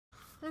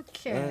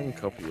Okay. And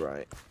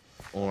copyright.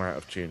 Or out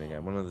of tune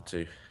again. One of the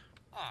two.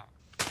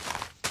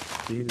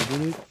 Do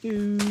do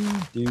do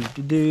do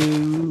do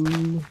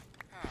do.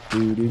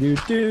 Do do do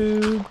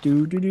do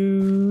do do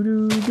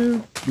do do do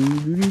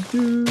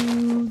do do do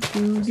This is such a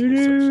do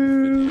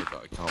video that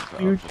I can't put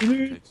do up just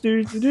in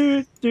case. do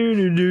do do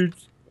do do.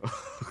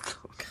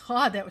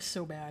 God, that was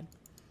so bad.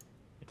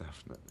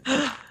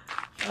 Definitely.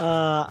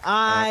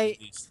 I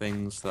These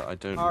things that I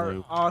don't are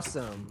know.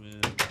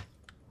 awesome.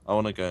 I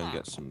want to go and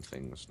get some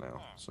things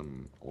now.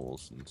 Some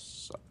ores and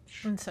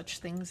such. And such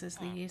things as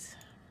these.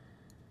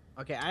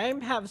 Okay, I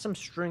have some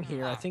string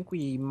here. I think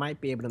we might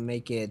be able to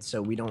make it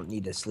so we don't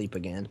need to sleep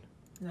again.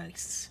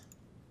 Nice.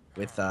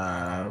 With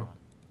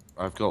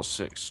I've got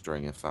 6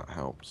 string if that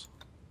helps.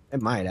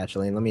 it might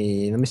actually. Let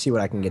me see what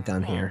I can get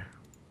done here.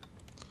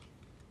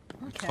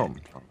 Okay.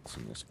 Contracts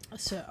in this.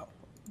 So,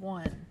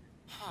 1,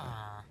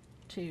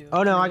 2.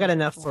 Oh no, I 3, got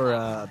enough 4, for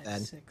 5, Ben.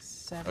 6,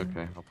 7,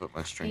 Okay, I'll put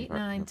my string 8, back.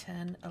 9,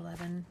 10,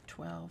 11,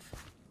 12,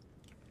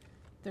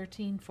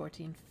 13,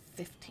 14,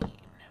 15. 1,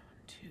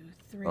 2,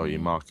 3. Oh, you're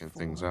marking 4,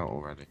 things out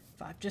already.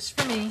 5 just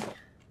for me.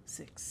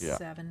 6, Yeah.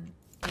 7,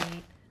 8,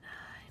 9,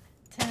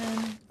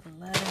 10,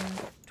 11,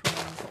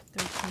 12,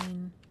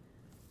 13,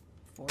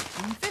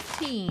 14,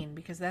 15.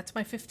 Because that's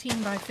my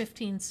 15 by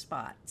 15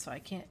 spot. So I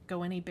can't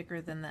go any bigger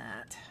than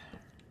that.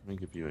 Let me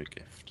give you a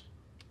gift.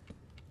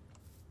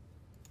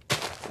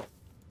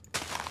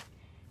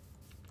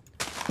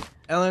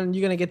 Ellen,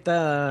 you gonna get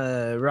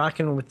the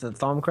rocking with the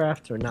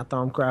Thaumcraft, or not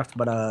Thaumcraft,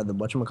 but the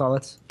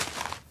whatchamacallits?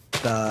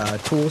 The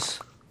tools.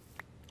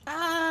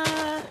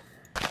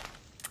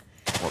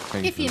 What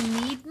things? If you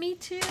need me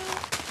to.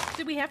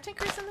 Did we have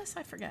tinkers in this?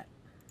 I forget.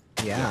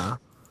 Yeah.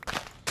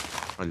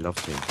 I love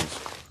thinkers.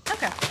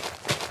 Okay.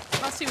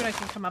 I'll see what I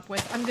can come up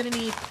with. I'm gonna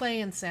need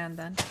clay and sand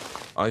then.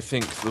 I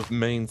think the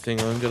main thing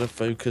I'm going to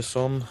focus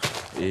on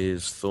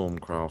is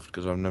Thorncraft,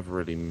 because I've never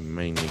really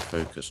mainly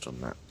focused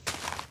on that.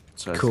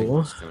 So I think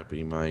Cool. it's going to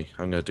be my...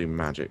 I'm going to do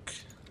magic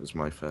as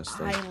my first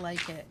thing. I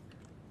like it.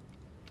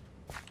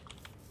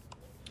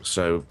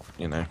 So,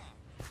 you know,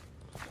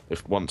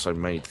 if once I've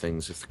made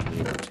things, if the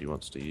community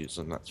wants to use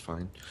them, that's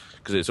fine.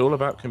 Because it's all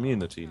about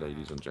community,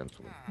 ladies and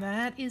gentlemen.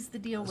 That is the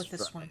deal with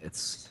this one.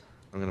 It's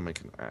I'm going to make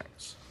an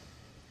axe.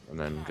 And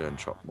then go and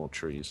chop more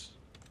trees.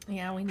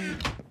 Yeah, we need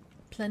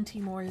plenty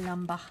more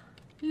lumber.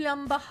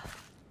 Lumber.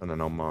 And then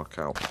I'll mark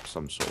out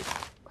some sort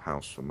of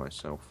house for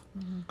myself.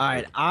 all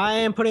right. I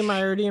am putting my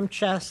iridium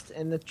chest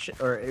in the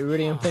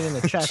iridium thing in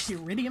the chest.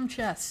 Iridium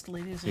chest,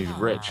 ladies and He's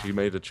gentlemen. rich. He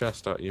made a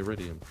chest out of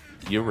iridium.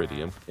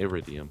 Iridium.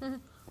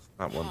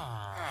 That one.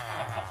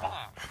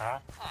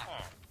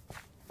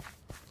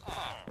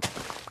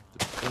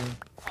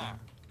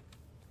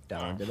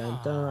 Dun, dun, dun,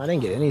 dun. I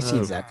didn't get any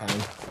seeds that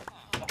time.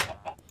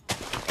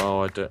 Oh,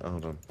 I don't.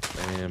 Hold on.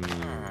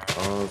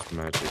 Ars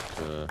Magic.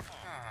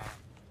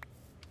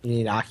 You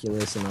need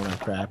Oculus and all that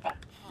crap.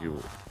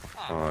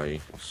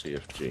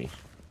 CFG.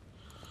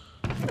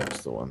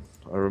 That's the one.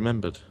 I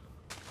remembered.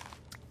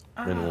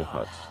 Mineral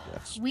hut.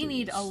 Yes. We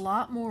need a please.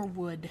 lot more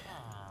wood.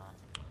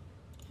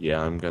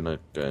 Yeah, I'm gonna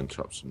go and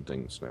chop some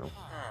things now.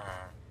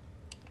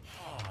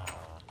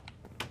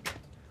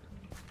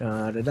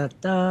 Da da da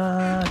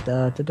da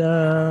da da da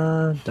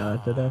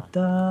da da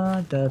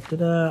da da da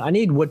da. I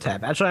need wood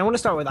tap. Actually, I want to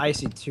start with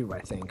Icy 2, I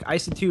think.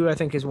 Icy 2, I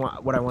think, is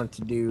what I want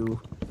to do.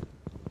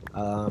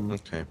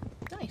 Okay.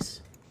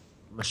 Nice.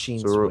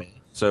 Machines So, way.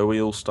 so we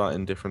all start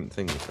in different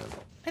things then?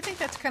 I think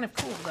that's kind of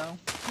cool, though.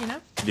 You know?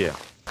 Yeah.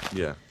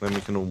 Yeah. Then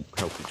we can all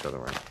help each other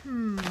out.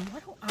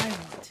 What do I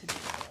want to do?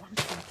 I'm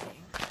thinking.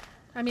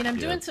 I mean, I'm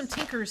Yeah. doing some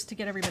tinkers to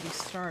get everybody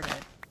started.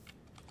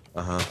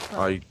 Uh-huh.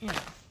 But, you know.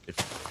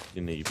 If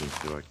you need me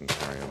to, I can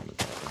carry on with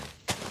that then.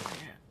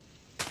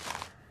 Yeah.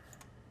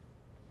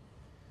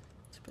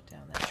 Let's put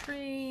down that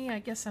tree. I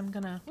guess I'm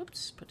gonna,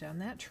 whoops, put down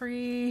that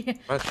tree.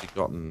 I've actually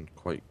gotten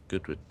quite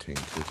good with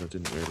tinkers. I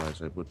didn't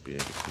realise I would be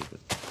able to, but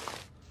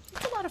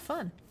It's a lot of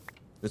fun.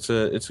 it's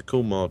a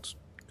cool mod.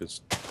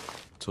 It's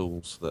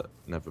tools that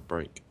never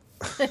break.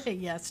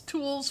 Yes,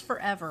 tools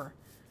forever.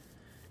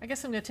 I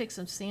guess I'm gonna take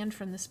some sand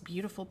from this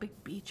beautiful big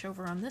beach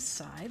over on this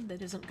side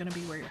that isn't gonna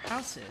be where your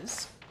house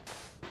is.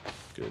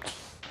 Good.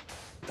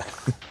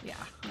 Yeah,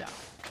 no,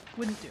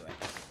 wouldn't do it.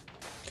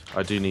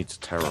 I do need to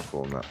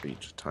terraform that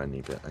beach a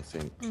tiny bit, I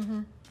think,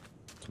 to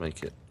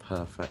make it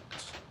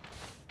perfect.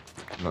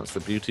 And that's the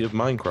beauty of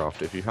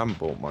Minecraft. If you haven't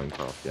bought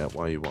Minecraft yet,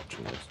 why are you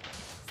watching this?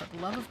 For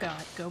the love of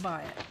God, go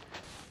buy it.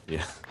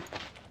 Yeah.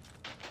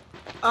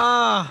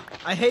 Ah,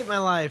 I hate my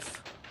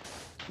life.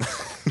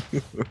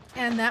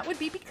 And that would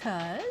be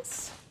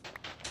because...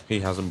 He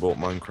hasn't bought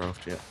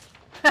Minecraft yet.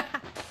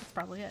 That's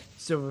probably it.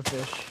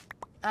 Silverfish.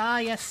 Ah,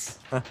 yes.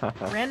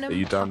 Random Are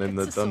you down in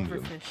the pockets of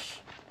dungeon? silverfish.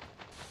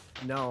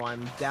 No,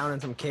 I'm down in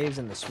some caves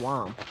in the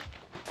swamp.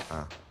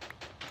 Ah.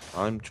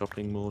 I'm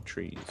chopping more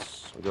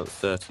trees. I've got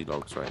 30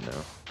 logs right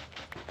now.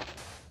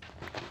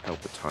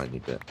 Help a tiny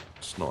bit.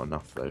 It's not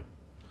enough though.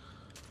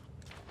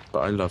 But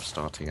I love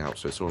starting out,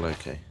 so it's all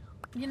okay.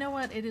 You know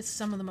what? It is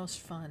some of the most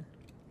fun.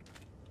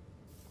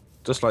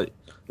 Just like,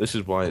 this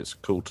is why it's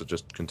cool to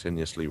just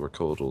continuously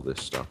record all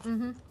this stuff.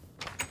 Mm-hmm.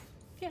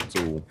 Yeah. It's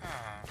all...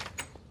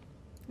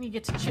 You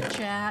get to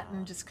chit-chat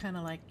and just kind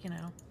of like, you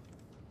know.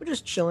 We're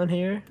just chilling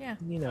here. Yeah.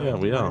 You know. Yeah,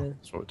 we are.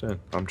 That's what we're doing.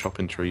 I'm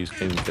chopping trees,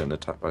 King's getting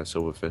attacked by a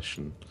silverfish,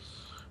 and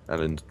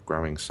Ellen's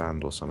grabbing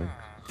sand or something.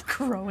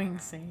 Growing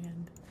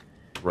sand.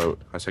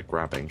 I said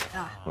grabbing.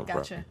 Ah, not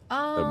gotcha.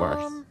 Don't worry.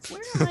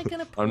 Where am I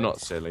gonna put? I'm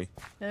not silly.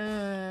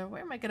 Where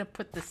am I gonna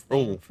put this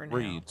thing Oh, for now?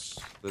 reeds.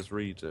 There's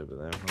reeds over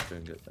there. I'll go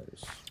and get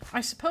those.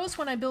 I suppose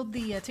when I build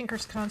the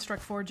Tinker's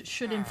Construct Forge, it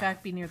should in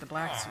fact be near the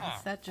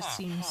blacksmith. That just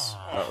seems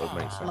That would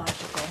make sense.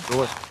 logical.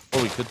 Or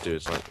what we could do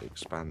is like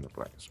expand the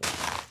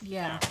blacksmith.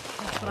 Yeah,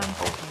 that's what I'm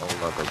thinking.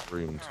 Whole other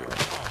room to it.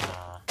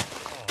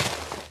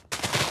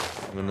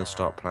 I'm gonna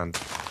start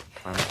planting.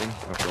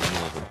 I've got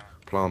more than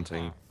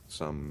planting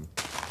some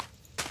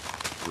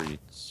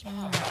reeds.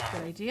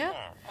 Good idea.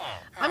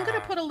 I'm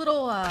gonna put a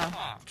little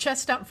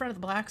chest out in front of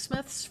the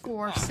blacksmiths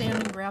for sand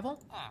and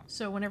gravel.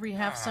 So whenever you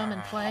have some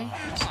in play,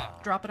 just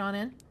drop it on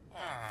in.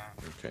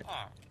 Okay.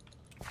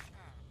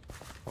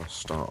 I'll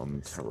start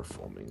on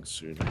terraforming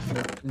soon.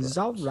 It's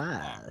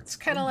alright. It's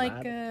kind of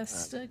like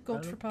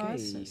gold for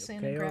pause, so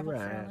sand and gravel for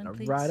Ellen,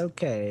 please. Alright,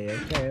 okay.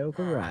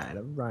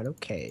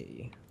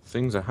 Okay.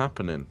 Things are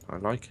happening. I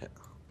like it.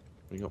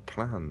 We got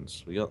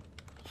plans. We got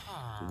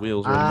the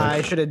wheels. Are in I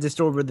motion. should have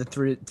disabled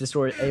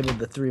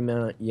the 3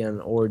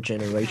 million ore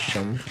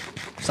generation.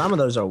 Some of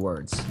those are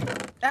words.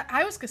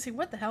 I was gonna say,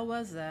 what the hell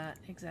was that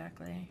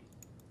exactly?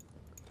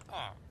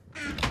 I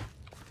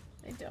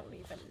don't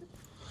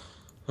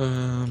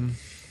even.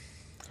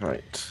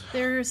 Right.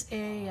 There's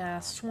a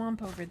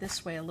swamp over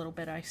this way a little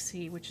bit, I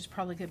see, which is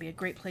probably gonna be a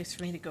great place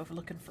for me to go for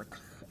looking for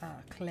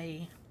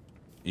clay.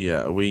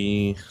 Yeah,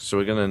 so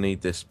we're gonna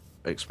need this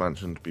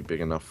expansion to be big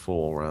enough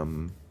for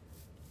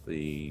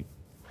the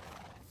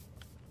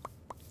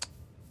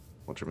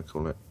what do we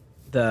call it?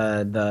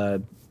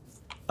 The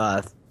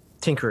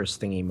Tinker's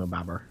thingy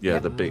mobobber. Yeah,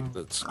 Yep.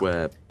 the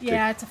square.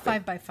 Yeah, it's a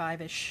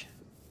 5x5-ish.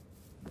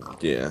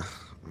 Yeah.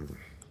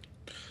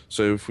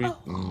 So if we,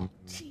 Oh,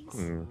 jeez,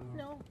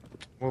 no.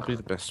 what would be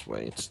the best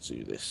way to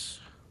do this?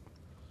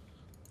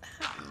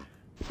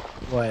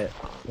 What?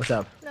 What's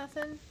up?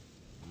 Nothing.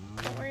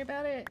 Don't worry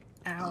about it.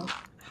 Ow.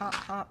 Hop,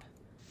 hop.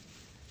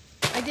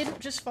 I didn't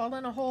just fall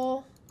in a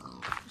hole.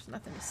 There's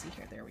nothing to see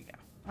here. There we go.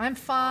 I'm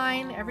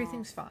fine.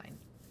 Everything's fine.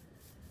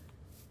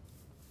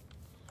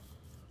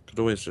 Could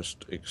always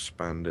just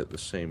expand it the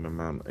same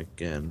amount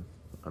again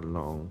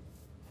along.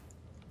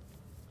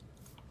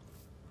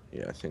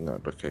 Yeah, I think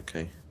that'd look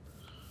okay.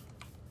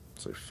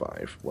 So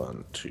 5,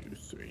 1, 2,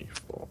 3,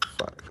 4,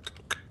 5.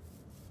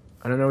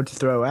 I don't know what to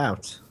throw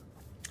out.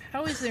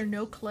 How is there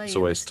no clay It's in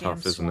always this damn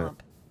tough, isn't it?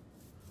 swamp?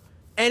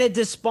 And it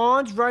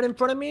despawns right in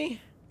front of me?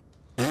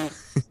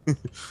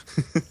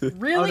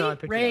 Really? Oh, no, I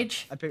picked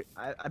Rage. It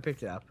up. I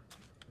picked it up.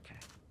 Okay.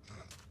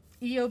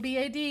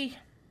 EOBAD.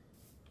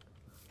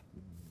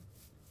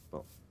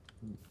 Well,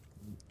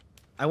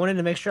 I wanted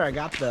to make sure I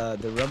got the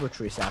rubber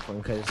tree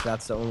sapling because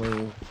that's the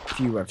only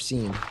few I've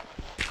seen.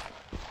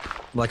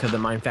 Like have the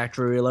mine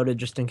factory reloaded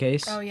just in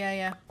case. Oh, yeah,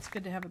 yeah. It's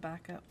good to have a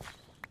backup.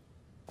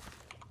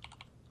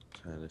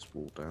 tear this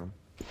wall down.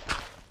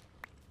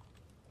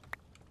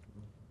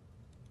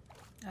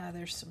 Ah,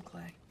 there's some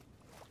clay.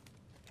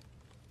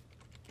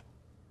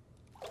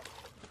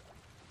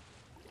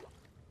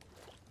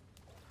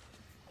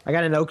 I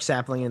got an oak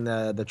sapling in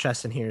the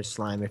chest in here,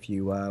 slime, if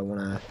you want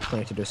to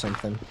plant it or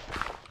something.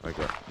 I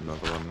got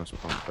another one. Let's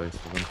plant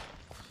both of them.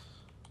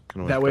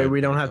 Can always That way go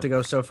we don't pick have to up.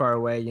 go so far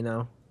away, you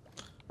know.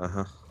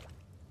 Uh-huh.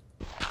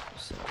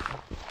 So.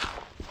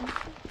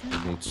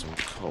 We need some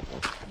cobble.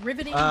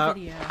 Riveting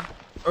video.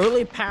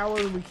 Early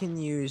power, we can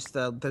use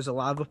there's a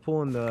lava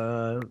pool in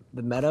the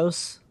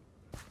meadows.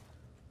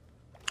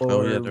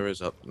 Oh yeah, there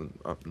is up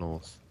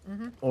north.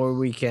 Or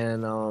we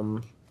can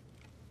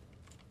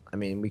I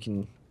mean we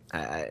can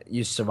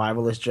use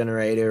survivalist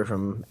generator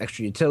from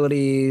extra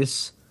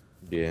utilities.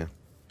 Yeah.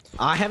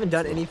 I haven't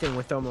done anything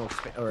with thermal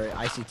or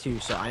IC2,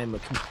 so I am a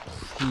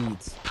complete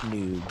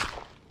noob.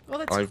 Well,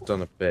 that's I've cool.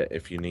 done a bit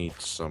if you need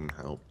some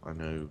help. I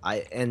know.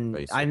 I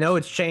Basics. know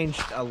it's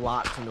changed a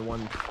lot from the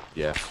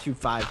Yeah.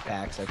 1.25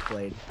 packs I've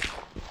played.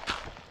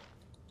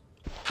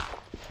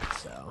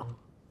 So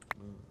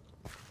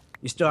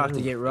you still have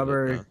to get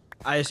rubber.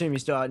 I assume you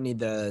still need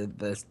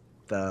the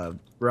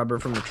rubber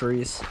from the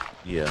trees.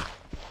 Yeah.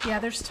 Yeah,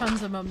 there's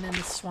tons of them in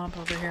the swamp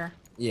over here.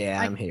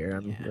 Yeah, I'm here.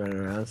 I'm yeah. running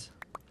around.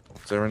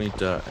 Is there any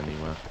dirt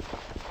anywhere?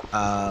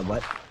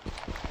 What?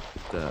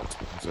 Dirt.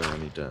 Is there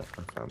any dirt?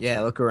 I found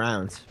Yeah, look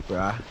around,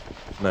 bruh.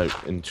 some. No,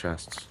 in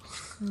chests.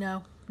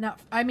 No,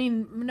 not. I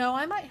mean, no.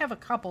 I might have a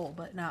couple,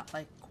 but not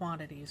like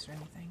quantities or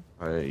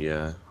anything.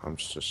 Yeah, I'm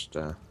just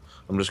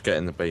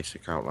getting the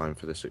basic outline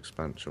for this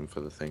expansion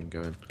for the thing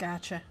going.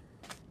 Gotcha.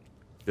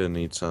 Gonna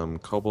need some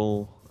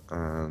cobble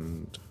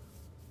and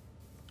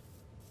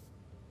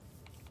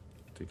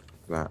dig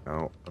that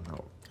out and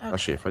out.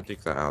 Actually, if I dig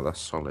that out, that's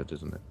solid,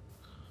 isn't it?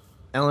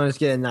 Ellen, it's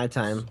getting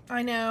nighttime.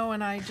 I know,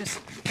 and I just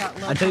got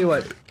low. I tell you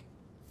what.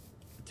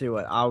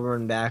 I'll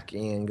run back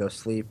and go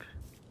sleep.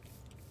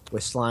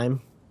 with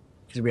slime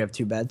because we have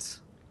 2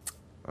 beds.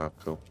 Oh,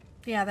 cool.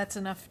 Yeah, that's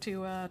enough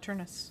to turn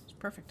us. It's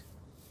perfect.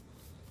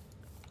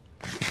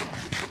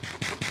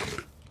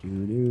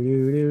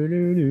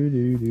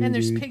 And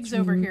there's pigs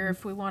over here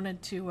if we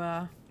wanted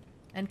to,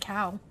 and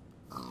cow.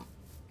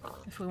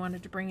 If we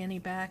wanted to bring any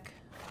back.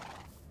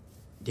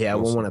 Yeah,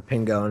 we'll want a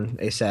ping going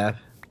ASAP.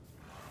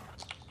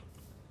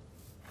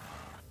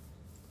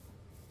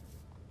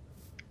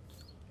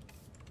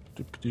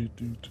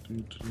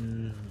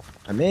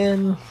 I'm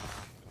in.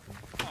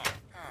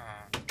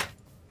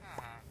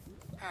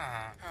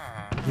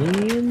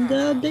 In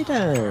the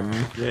daytime.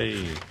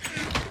 Yay.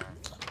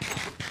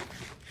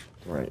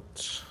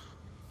 Right.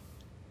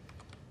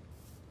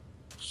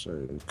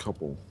 So,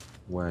 cobble,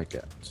 where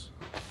get?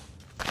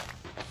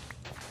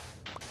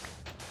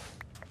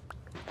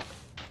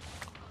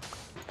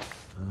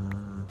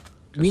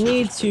 We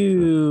need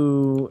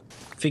to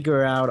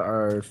figure out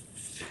our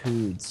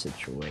food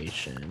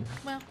situation.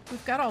 Well,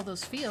 we've got all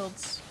those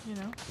fields, you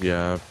know.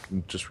 Yeah,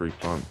 just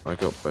replant. I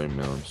got bone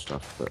meal and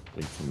stuff, but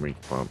we can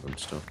replant them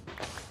still.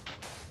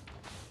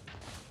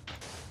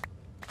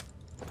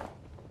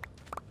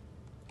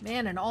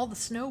 Man, and all the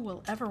snow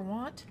we'll ever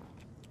want.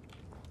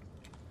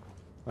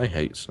 I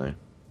hate snow.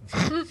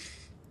 There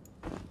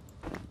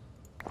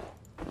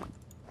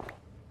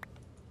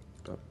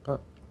we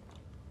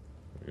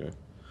go.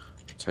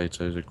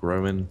 Potatoes are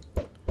growing.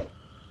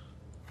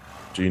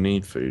 Do you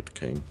need food,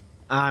 King?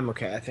 I'm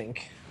okay, I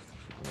think.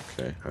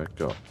 Okay, I've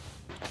got...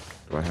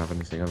 Do I have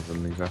anything other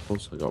than these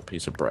apples? I got a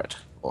piece of bread.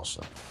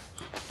 Awesome.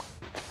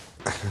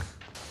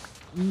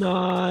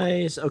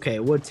 Nice. Okay,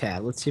 wood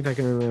tab. Let's see if I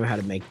can remember how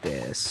to make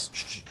this.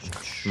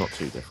 Not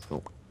too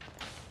difficult.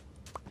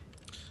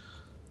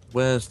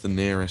 Where's the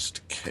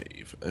nearest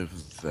cave? Over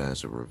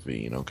there's a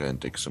ravine. I'll go and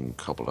dig some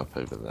cobble up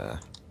over there.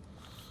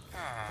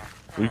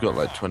 We've got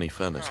like 20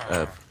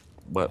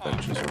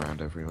 workbenches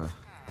around everywhere.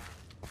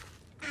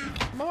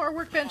 More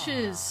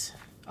workbenches.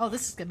 Oh,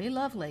 this is gonna be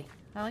lovely.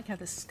 I like how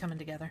this is coming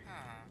together.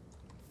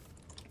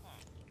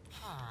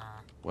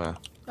 Where?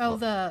 Oh,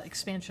 the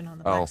expansion on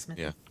the blacksmith.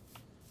 Oh, yeah.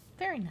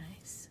 Very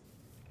nice.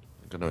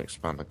 I'm going to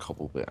expand the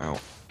cobble bit out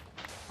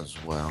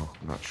as well,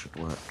 and that should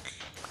work.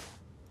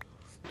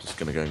 Just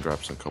going to go and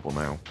grab some cobble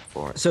now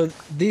for it. So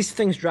these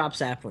things drop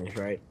saplings,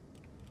 right?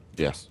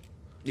 Yes.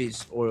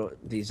 These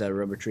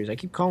rubber trees. I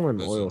keep calling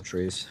them oil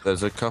trees.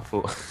 There's a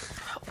couple...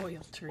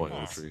 Oil trees.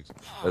 Oil trees.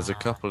 There's a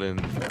couple of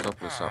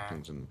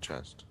saplings in the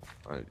chest.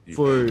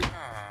 For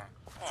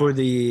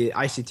the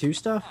IC2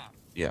 stuff?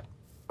 Yeah.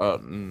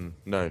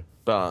 No,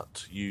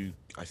 but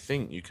I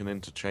think you can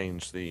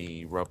interchange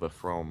the rubber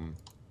from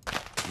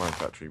Mine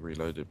Factory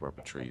Reloaded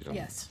rubber trees and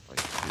Yes.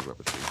 IC2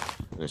 rubber trees.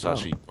 And it's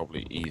actually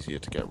probably easier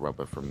to get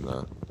rubber from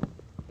the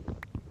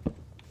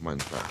Mine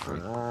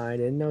Factory. I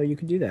didn't know you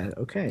could do that.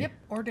 Okay. Yep,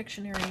 or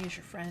dictionary is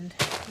your friend.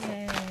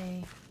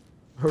 Yay.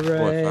 Hooray.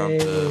 Well, I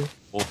found the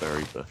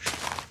mulberry bush.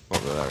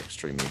 Not that they're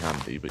extremely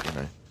handy, but you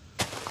know.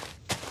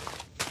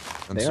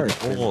 And They some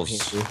are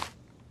ores. handy.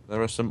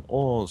 There are some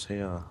ores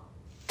here.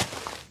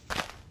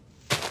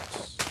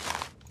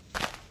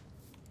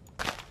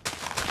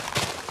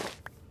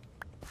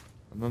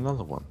 And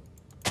another one.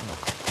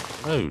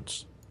 Oh,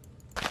 loads.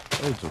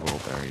 Loads of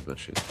mulberry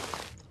bushes.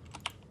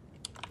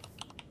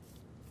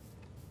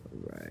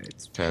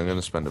 Right. Okay, I'm going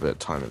to spend a bit of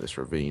time at this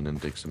ravine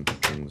and dig some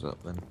things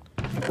up then.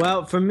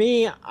 Well, for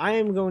me, I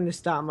am going to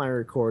stop my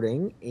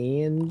recording,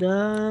 and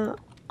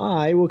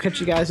I will catch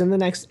you guys in the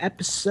next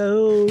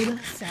episode.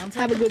 Sounds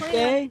Have like a good plan.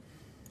 day,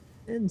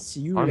 and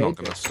see you I'm later. not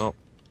going to stop.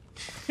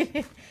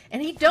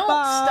 And he don't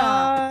stop.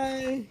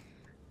 Bye.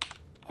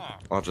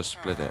 I'll just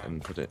split it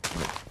and put it...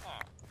 Like,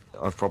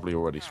 I've probably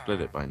already split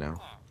it by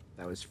now.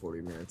 That was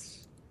 40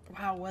 minutes.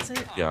 Wow, was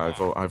it? Yeah,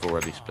 I've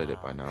already split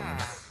it by now.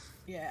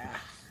 Yeah.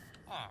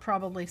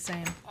 Probably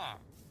same.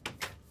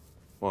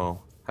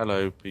 Well,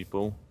 hello,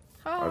 people.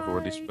 Hi. I've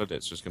already split it.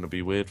 It's just going to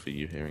be weird for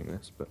you hearing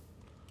this, but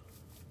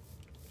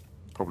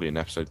probably in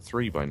episode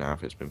 3 by now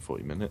if it's been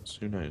 40 minutes.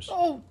 Who knows?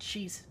 Oh,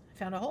 jeez. I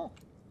found a hole.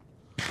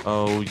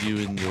 Oh,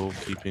 you and you're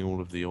keeping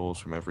all of the ores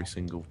from every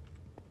single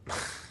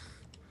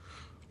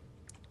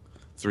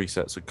 3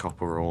 sets of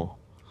copper ore.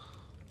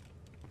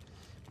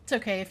 It's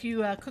okay. If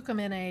you cook them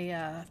in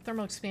a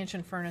thermal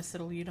expansion furnace,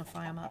 it'll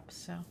unify them up,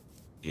 so.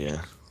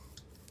 Yeah.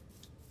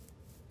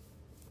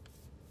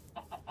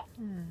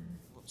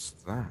 What's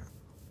that?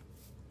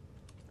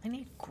 I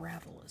need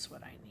gravel is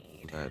what I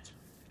need. Lead.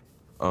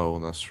 Oh,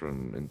 that's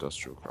from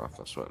Industrial Craft.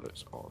 That's why it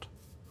looks odd.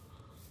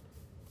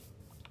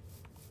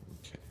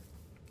 Okay.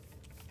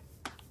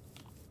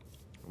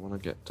 I want to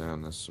get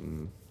down. There's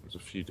a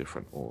few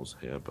different ores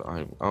here, but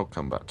I'll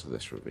come back to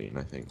this ravine,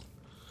 I think.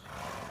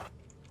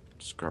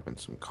 Just grabbing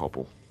some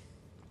cobble.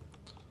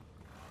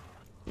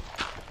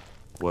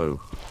 Whoa.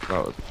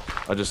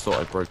 I just thought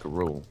I broke a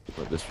rule,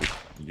 but this was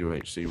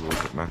UHC rules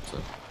that matter.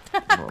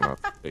 Not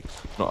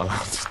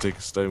allowed to dig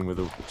a stone with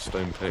a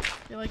stone pick.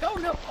 You're like, oh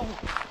no, oh.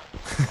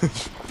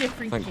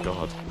 Different Thank game.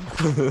 God.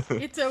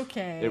 It's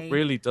okay. It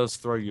really does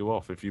throw you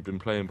off if you've been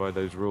playing by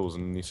those rules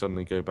and you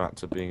suddenly go back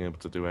to being able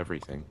to do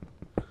everything.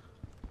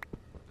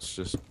 It's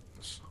just,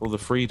 All the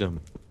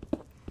freedom.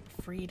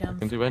 Freedom. I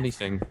can do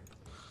anything.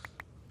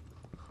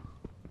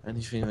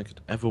 Anything I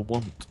could ever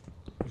want.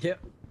 Yep.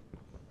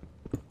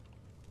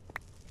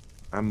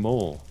 And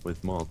more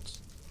with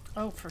mods.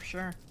 Oh, for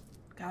sure.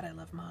 God, I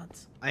love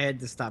mods. I had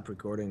to stop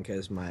recording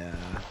because my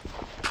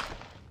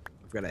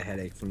I've got a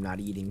headache from not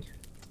eating.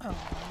 Oh.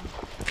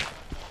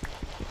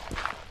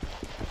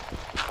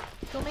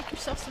 Go make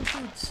yourself some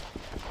foods.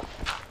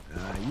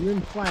 You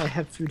imply I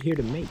have food here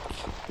to make.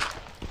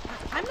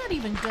 I'm not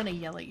even gonna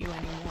yell at you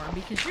anymore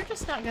because you're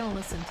just not gonna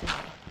listen to me.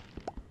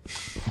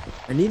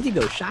 I need to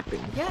go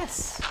shopping.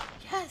 Yes,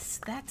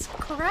 that's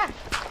correct.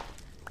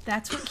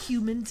 That's what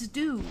humans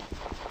do.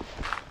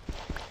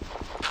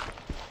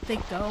 They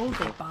go,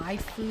 they buy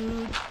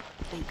food,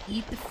 they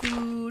eat the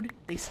food,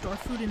 they store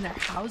food in their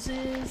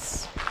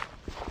houses.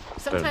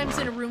 Sometimes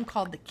in a room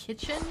called the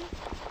kitchen.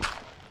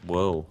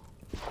 Whoa.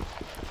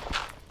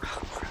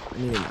 I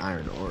need an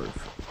iron ore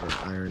or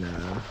iron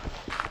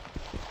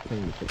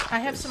thing to pick I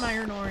have this. some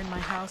iron ore in my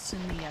house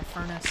in the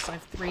furnace. I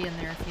have 3 in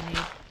there if you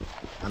need.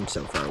 I'm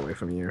so far away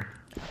from you.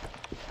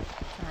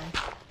 Sorry.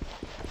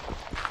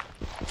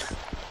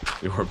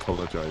 You're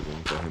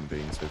apologizing for him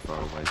being so far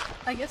away.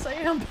 I guess I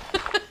am.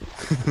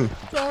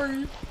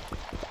 Sorry.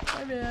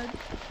 My bad.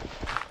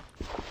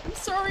 I'm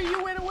sorry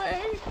you went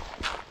away.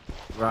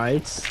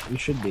 Right? You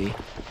should be.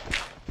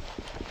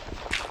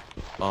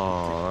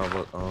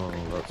 Oh,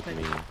 that's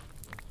mean.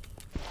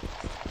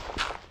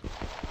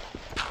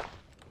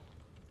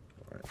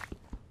 Alright.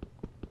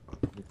 I'll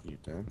put you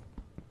down.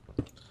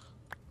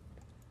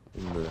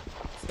 In the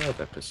 3rd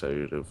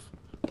episode of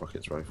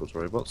Rockets, Rifles,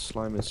 Robots,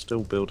 Slime is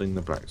still building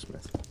the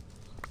blacksmith.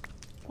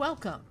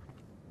 Welcome.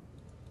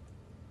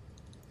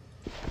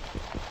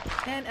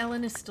 And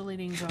Ellen is still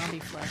eating zombie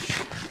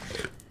flesh.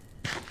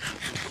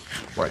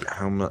 Right,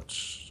 how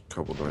much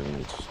cobble do I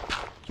need to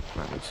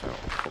plan this out?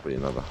 Probably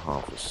another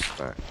half a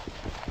stack.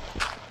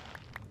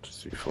 2,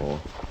 3, 4.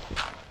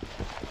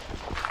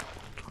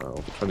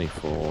 12,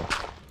 24.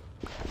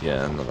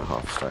 Yeah, another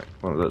half stack.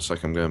 Well, it looks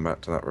like I'm going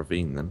back to that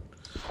ravine then.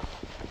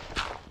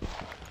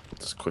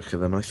 It's quicker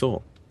than I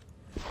thought.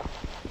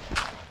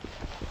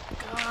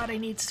 God, I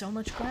need so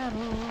much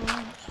gravel.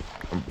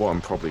 And what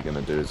I'm probably going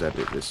to do is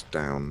edit this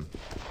down.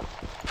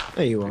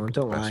 No, you won't.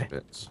 Don't Best lie.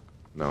 bits.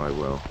 No, I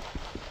will.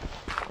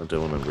 I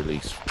don't want to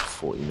release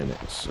 40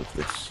 minutes of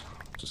this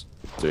just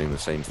doing the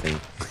same thing.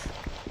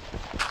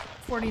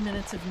 40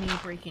 minutes of me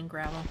breaking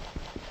gravel.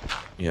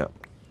 Yep.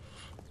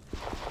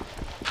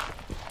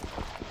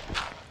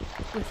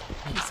 With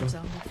a piece of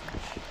zombie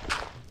flesh.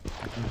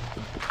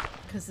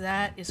 Because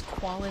that is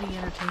quality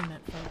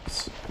entertainment,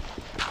 folks.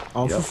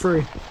 All Yep. for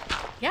free.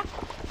 Yeah.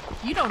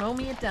 You don't owe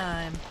me a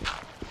dime.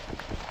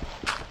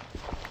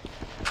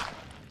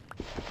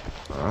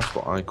 Now, that's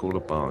what I call a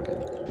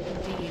bargain.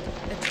 Indeed.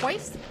 At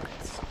twice the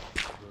price.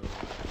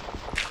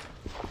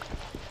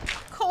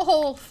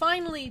 Cole,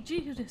 finally,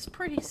 Judas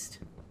Priest.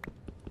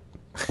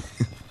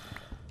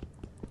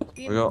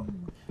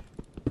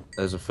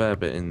 There's a fair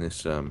bit in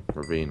this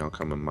ravine. I'll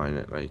come and mine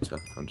it later.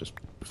 I'm just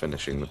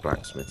finishing the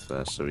blacksmith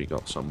first, so we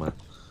got somewhere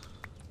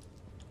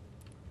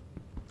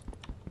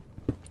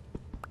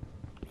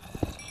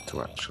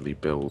to actually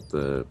build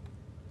the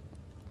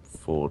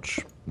forge,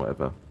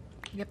 whatever.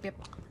 Yep.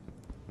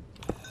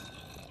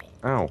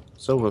 Ow,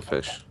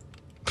 silverfish.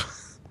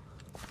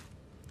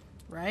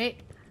 Right?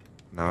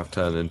 Now I've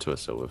turned into a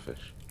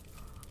silverfish.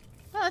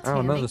 Well, that's Oh,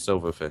 handy. another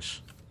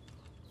silverfish.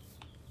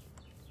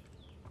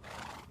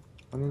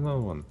 And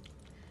another one.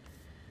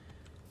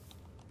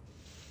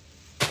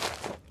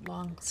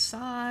 Long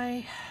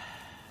sigh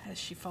as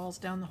she falls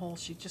down the hole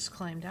she just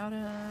climbed out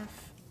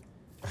of.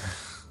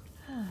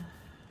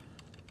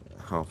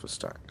 Half a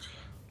stack.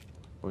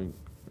 Boink,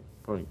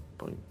 boink,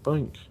 boink,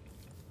 boink.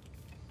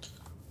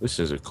 This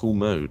is a cool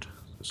mode.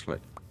 It's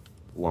like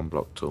 1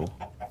 block tall.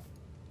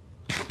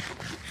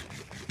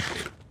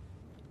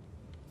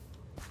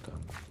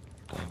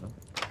 Done.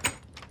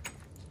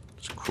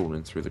 Just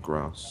crawling through the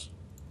grass.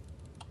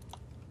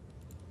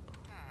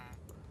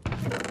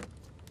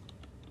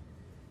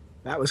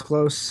 That was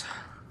close.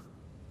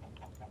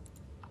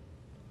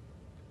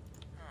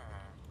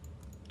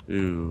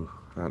 Ooh,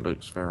 that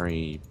looks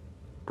very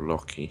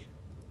blocky.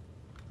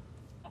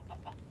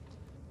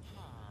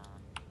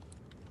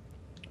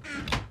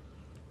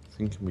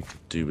 Thinking we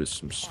could do with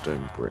some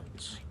stone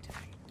bricks.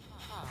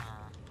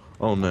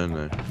 Oh no. I don't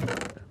know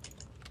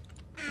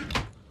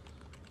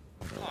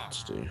what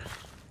to do.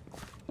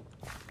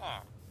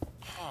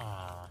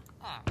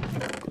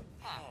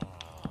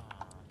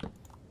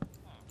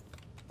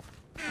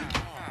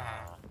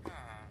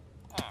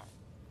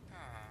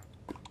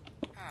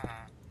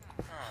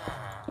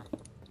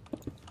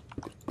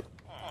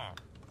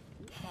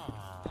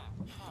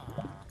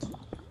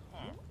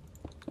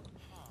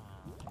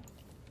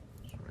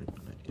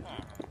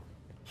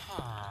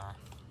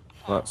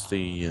 That's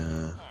the,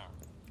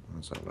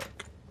 how's that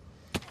look?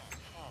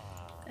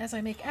 As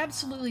I make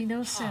absolutely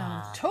no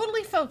sound,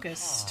 totally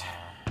focused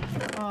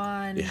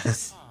on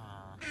Yes.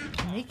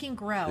 making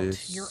grout.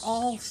 This- You're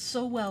all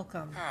so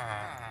welcome.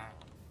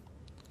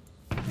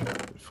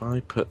 If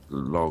I put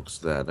logs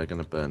there, they're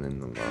going to burn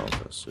in the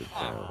lava, so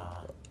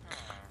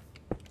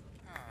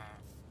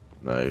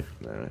no,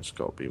 it's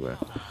got to be where.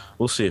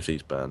 We'll see if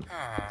these burn.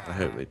 I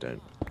hope they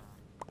don't.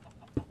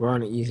 We're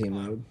on easy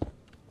mode.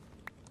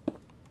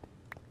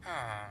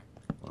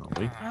 Are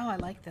we? Oh, I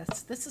like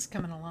this. This is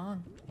coming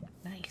along.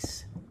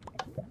 Nice.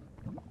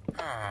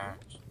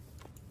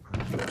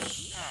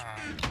 Looks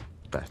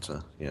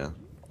better, yeah.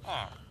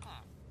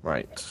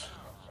 Right.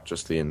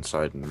 Just the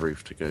inside and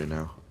roof to go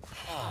now.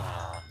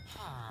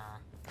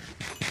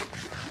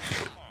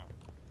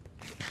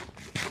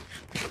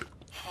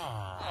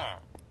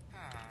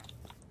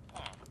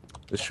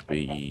 This should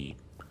be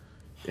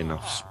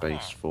enough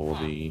space for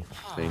the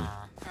thing,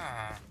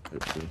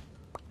 hopefully.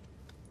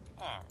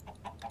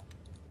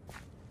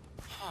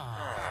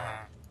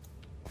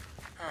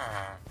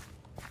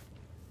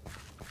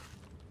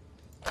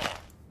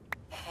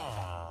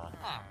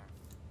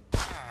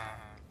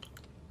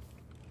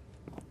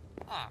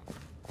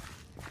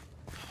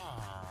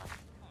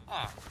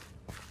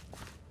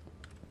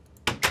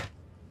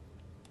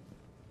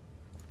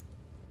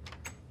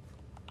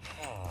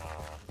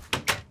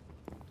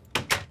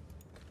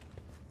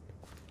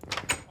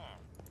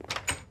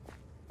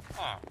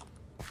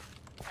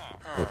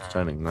 Oh, it's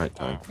turning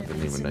nighttime. I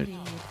didn't even know. Indeed.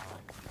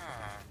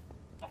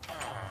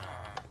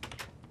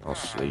 I'll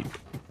sleep.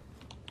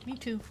 Me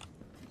too.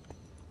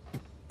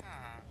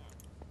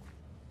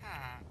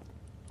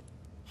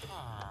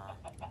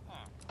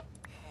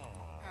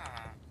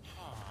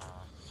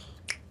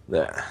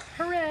 There.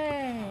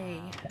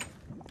 Hooray!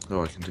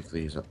 Oh, I can dig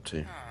these up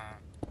too.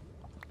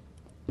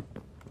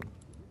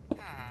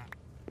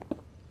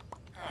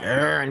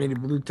 Yeah, I need a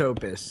blue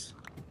topaz.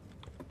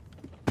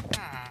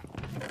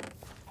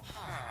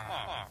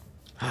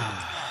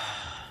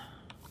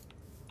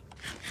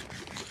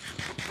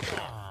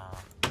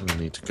 I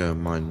need to go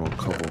and mine more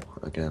cobble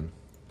again.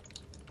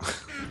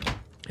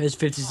 There's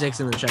 56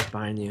 in the chest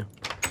behind you.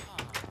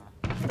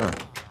 Ah,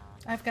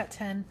 I've got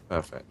 10.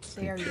 perfect.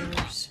 They are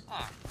yours.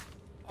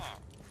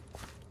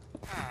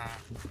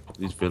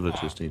 These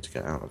villagers need to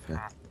get out of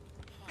here.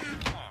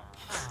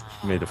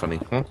 Made a funny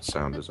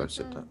sound as I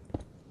said that.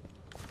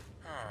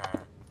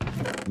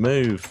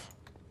 Move!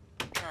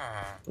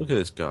 Look at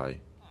this guy.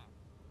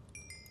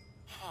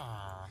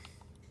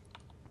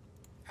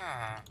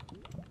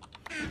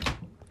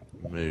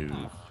 Move.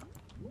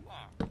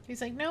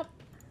 He's like, nope.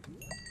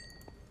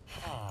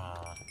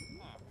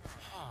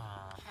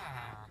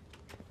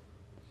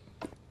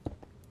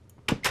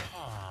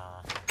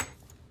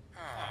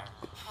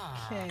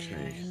 Okay,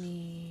 I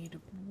need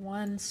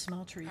one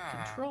smeltery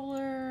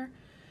controller.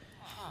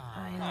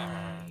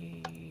 I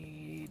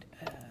need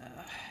a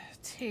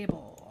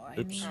table. I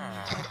Oops. need a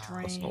That's not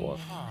drain. what.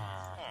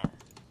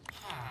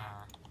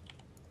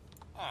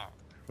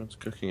 Everyone's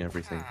cooking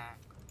everything.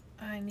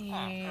 I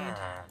need...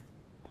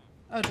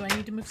 Oh, do I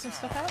need to move some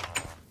stuff out?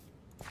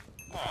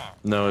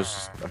 No, I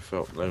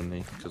felt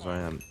lonely because I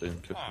hadn't been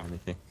cooking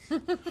anything.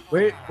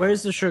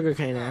 Where's the sugar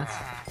cane at?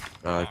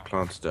 I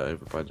planted it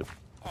over by the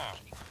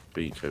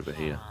beach over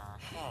here.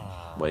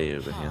 Way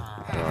over here.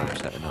 Where I'm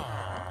setting up.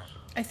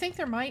 I think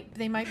they might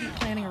be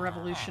planning a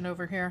revolution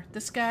over here.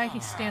 This guy,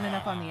 he's standing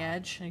up on the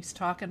edge and he's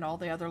talking to all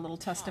the other little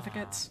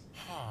testificates.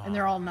 And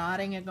they're all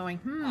nodding and going,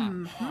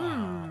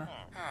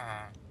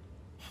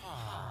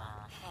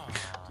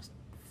 Just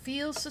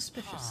feels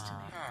suspicious to me.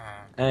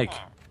 Egg.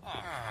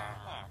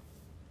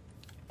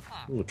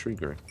 Ooh, a tree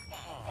grew.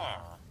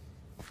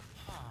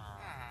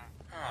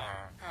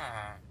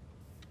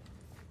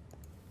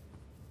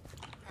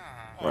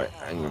 Right,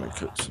 I'm gonna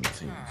cook some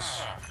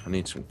things. I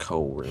need some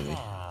coal, really.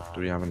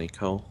 Do we have any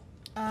coal?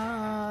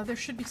 There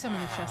should be some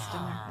in the chest in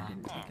there. I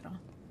didn't take it all.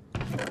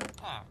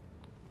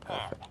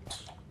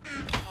 Perfect.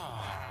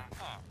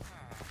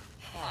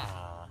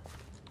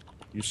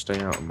 You stay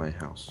out of my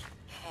house.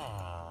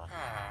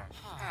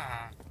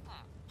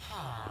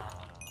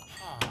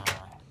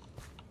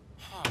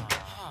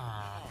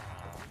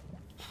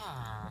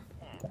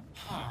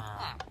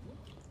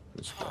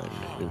 This guy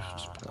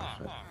moves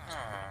perfect.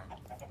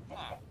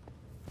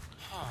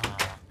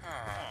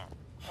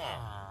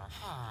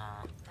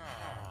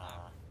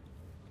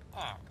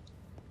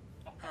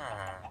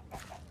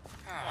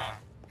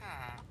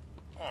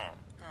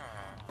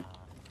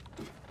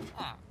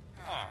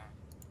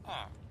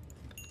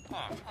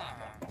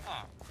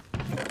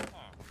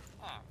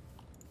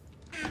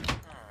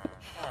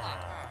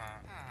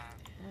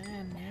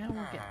 And now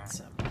we're getting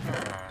some.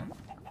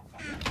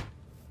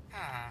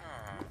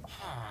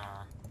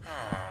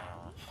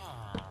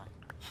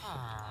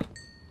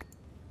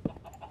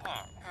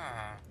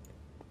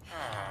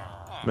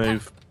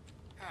 Move.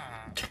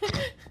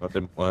 That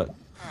didn't work.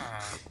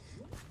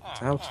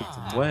 It's out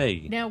of the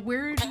way. Now,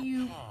 where do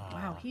you...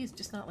 Wow, he's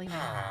just not leaving.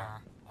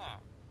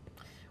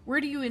 Where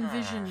do you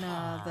envision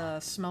the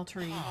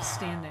smeltery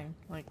standing?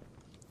 Like,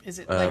 is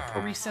it like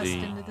recessed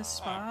probably- into this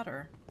spot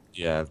or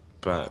Yeah,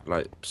 but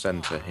like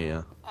center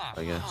here,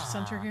 I guess.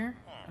 center here?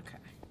 Okay.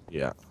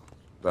 Yeah,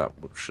 that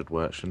should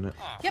work, shouldn't it?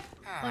 Yep.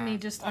 Let me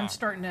just... I'm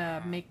starting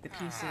to make the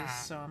pieces,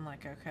 so I'm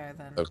like, okay,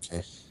 then.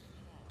 Okay.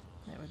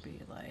 That would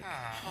be like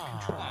a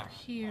controller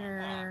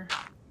here.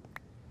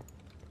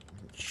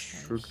 It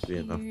should be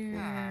enough.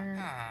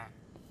 Here.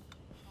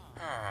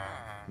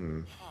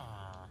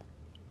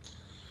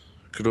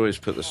 Could always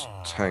put this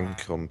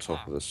tank on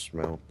top of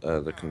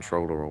the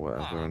controller or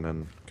whatever, and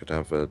then could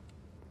have a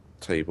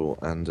table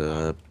and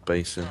a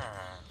basin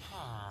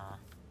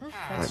That's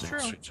right true.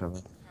 next to each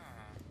other.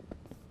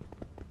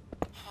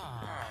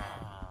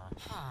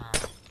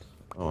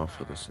 Oh, I'll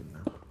put this in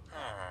now.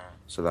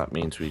 So that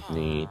means we'd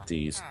need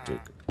these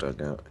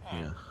dug out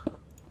here.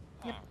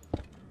 Yep.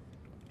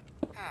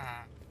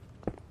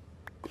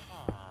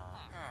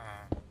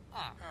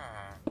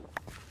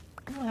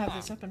 We'll have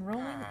this up and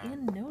rolling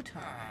in no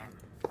time.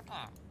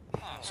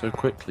 So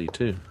quickly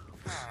too.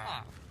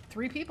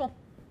 3 people.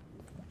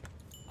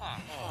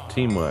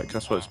 Teamwork,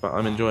 that's what it's about.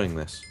 I'm enjoying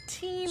this.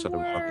 Instead of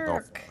working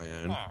off Teamwork. on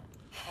my own.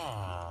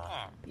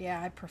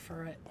 Yeah, I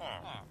prefer it.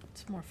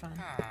 It's more fun.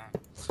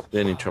 The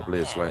only trouble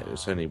is, like,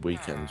 it's only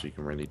weekends you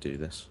can really do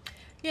this.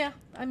 Yeah,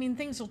 I mean,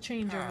 things will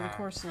change over the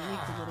course of the week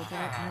a little bit,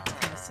 and that's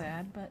kind of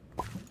sad, but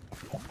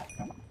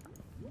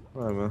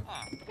Whatever.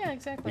 yeah,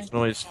 exactly. We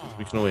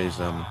can always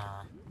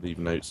leave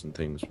notes and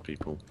things for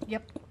people.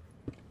 Yep.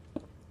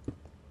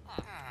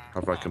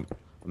 Have like a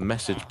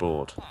message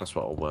board. That's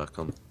what I'll work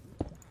on.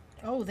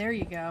 Oh, there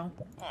you go.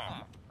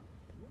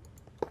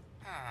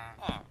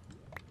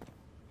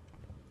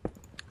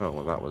 Oh,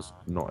 well, that was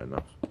not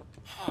enough.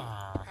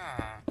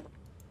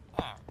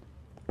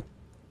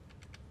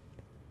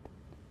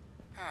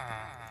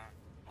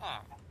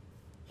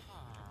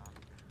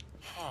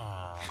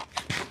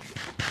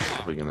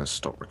 We're going to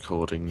stop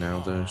recording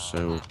now, though,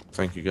 so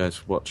thank you guys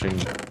for watching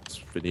this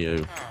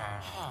video.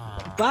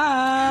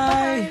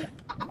 Bye.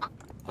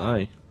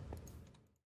 Bye.